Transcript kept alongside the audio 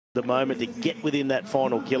the moment to get within that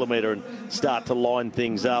final kilometre and start to line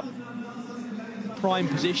things up. Prime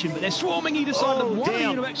position, but they're swarming either side. One of the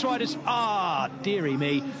UnoX riders, dearie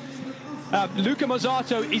me. Luca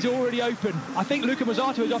Mozzato is already open. I think Luca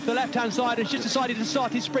Mozzato is off the left-hand side and has just decided to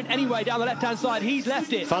start his sprint anyway down the left-hand side. He's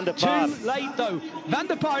left it. Van de Paar. Too late, though. Van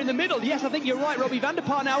de Paar in the middle. Yes, I think you're right, Robbie. Van de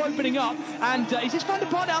Paar now opening up. And is this Van de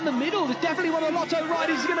Paar down the middle? There's definitely one of the Lotto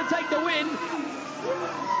riders who's going to take the win.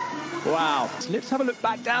 Wow. Let's have a look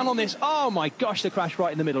back down on this. Oh, my gosh, the crash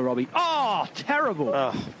right in the middle, Robbie. Oh,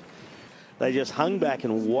 terrible. They just hung back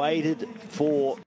and waited for